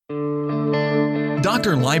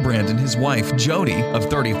Dr. Librand and his wife, Jody, of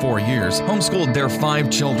 34 years, homeschooled their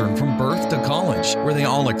 5 children from birth to college, where they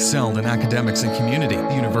all excelled in academics and community,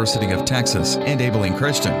 the University of Texas, and Abilene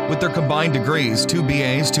Christian. With their combined degrees, 2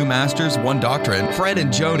 BAs, 2 masters, 1 doctorate, Fred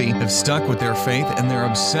and Jody have stuck with their faith and their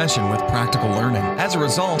obsession with practical learning. As a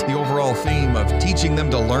result, the overall theme of teaching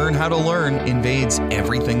them to learn how to learn invades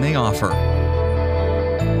everything they offer.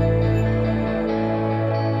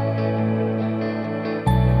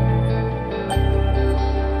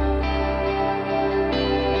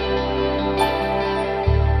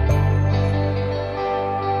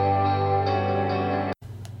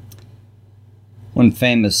 One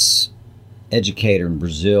famous educator in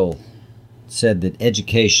Brazil said that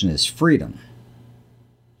education is freedom.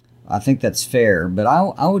 I think that's fair, but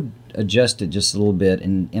I would adjust it just a little bit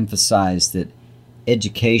and emphasize that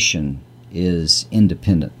education is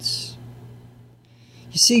independence.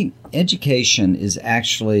 You see, education is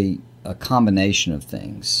actually a combination of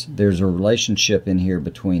things. There's a relationship in here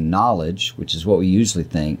between knowledge, which is what we usually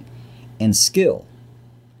think, and skill.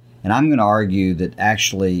 And I'm going to argue that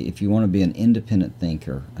actually, if you want to be an independent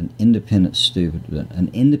thinker, an independent student,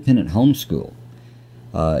 an independent homeschool,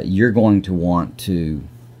 you're going to want to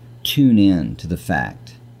tune in to the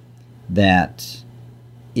fact that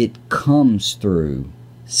it comes through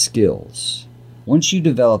skills. Once you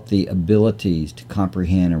develop the abilities to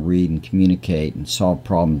comprehend and read and communicate and solve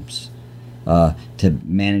problems, to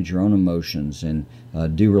manage your own emotions and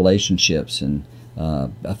do relationships and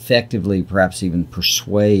effectively perhaps even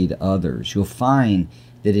persuade others, you'll find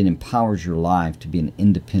that it empowers your life to be an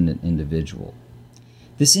independent individual.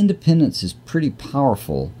 This independence is pretty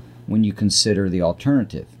powerful when you consider the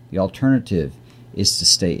alternative. The alternative is to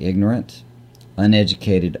stay ignorant,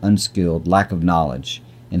 uneducated, unskilled, lack of knowledge,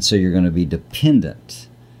 and so you're going to be dependent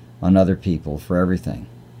on other people for everything.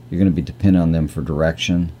 You're going to be dependent on them for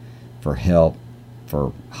direction, for help,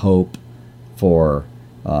 for hope, for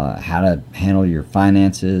how to handle your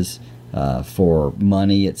finances, for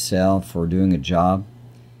money itself, for doing a job.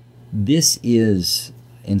 This is,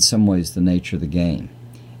 in some ways, the nature of the game.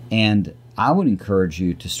 And I would encourage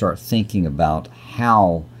you to start thinking about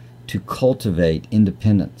how to cultivate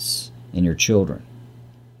independence in your children.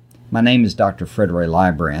 My name is Dr. Fred Ray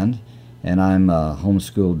Librand, and I'm a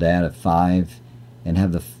homeschool dad of 5 and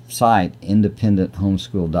have the site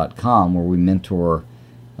independenthomeschool.com, where we mentor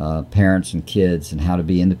parents and kids and how to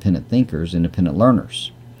be independent thinkers, independent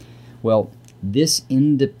learners. Well, this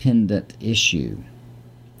independent issue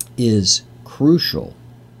is crucial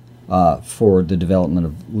for the development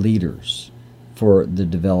of leaders, for the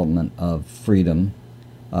development of freedom,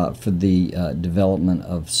 for the development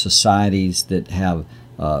of societies that have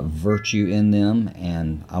virtue in them,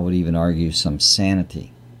 and I would even argue some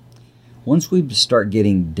sanity. Once we start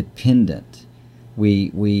getting dependent,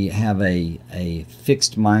 we have a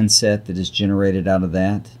fixed mindset that is generated out of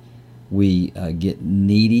that. We get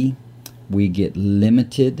needy. We get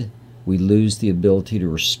limited. We lose the ability to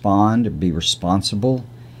respond, or be responsible.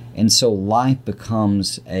 And so life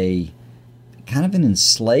becomes a kind of an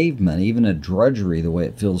enslavement, even a drudgery, the way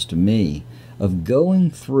it feels to me, of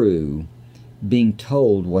going through being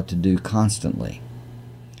told what to do constantly.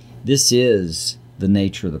 This is the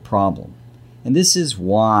nature of the problem. And this is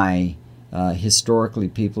why historically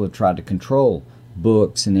people have tried to control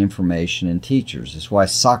books and information and teachers. It's why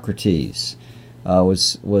Socrates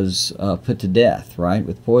was put to death, right,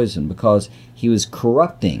 with poison, because he was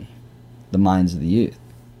corrupting the minds of the youth.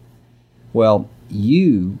 Well,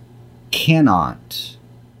 you cannot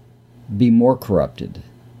be more corrupted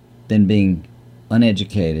than being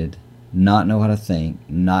uneducated, not know how to think,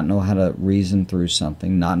 not know how to reason through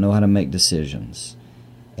something, not know how to make decisions,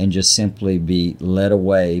 and just simply be led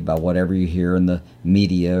away by whatever you hear in the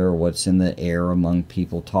media or what's in the air among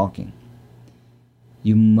people talking.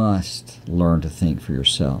 You must learn to think for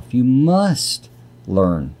yourself. You must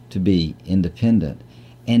learn to be independent.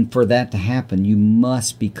 And for that to happen, you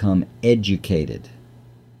must become educated.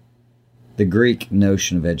 The Greek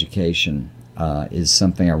notion of education is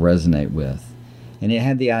something I resonate with. And it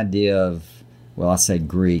had the idea of, well, I say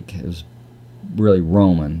Greek, it was really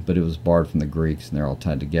Roman, but it was borrowed from the Greeks and they're all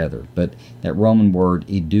tied together. But that Roman word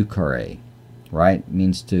edukare, right,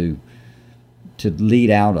 means to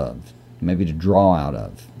lead out of, maybe to draw out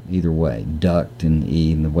of, either way, duct and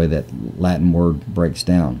e, and the way that Latin word breaks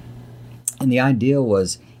down. And the idea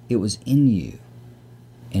was it was in you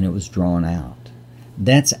and it was drawn out.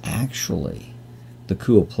 That's actually the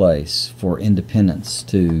cool place for independence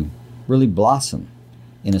to really blossom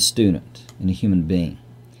in a student, in a human being.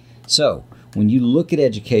 So, when you look at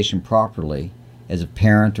education properly, as a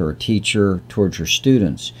parent or a teacher towards your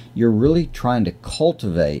students, you're really trying to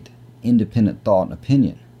cultivate independent thought and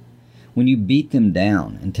opinion. When you beat them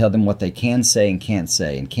down and tell them what they can say and can't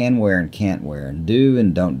say, and can wear and can't wear, and do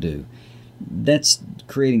and don't do, that's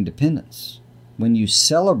creating dependence. When you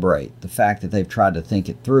celebrate the fact that they've tried to think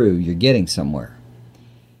it through, you're getting somewhere.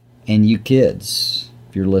 And you kids,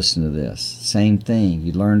 if you're listening to this, same thing.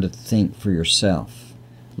 You learn to think for yourself.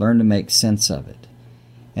 Learn to make sense of it.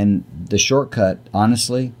 And the shortcut,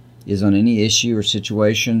 honestly, is on any issue or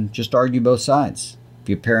situation, just argue both sides. If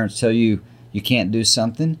your parents tell you you can't do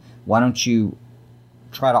something, why don't you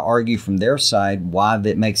try to argue from their side why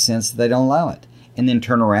it makes sense that they don't allow it? And then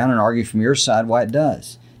turn around and argue from your side why it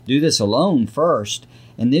does. Do this alone first,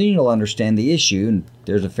 and then you'll understand the issue, and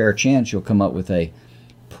there's a fair chance you'll come up with a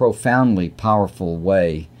profoundly powerful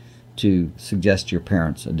way to suggest to your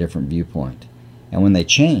parents a different viewpoint. And when they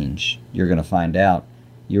change, you're going to find out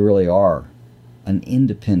you really are an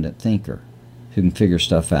independent thinker who can figure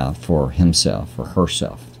stuff out for himself or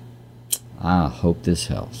herself. I hope this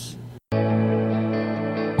helps.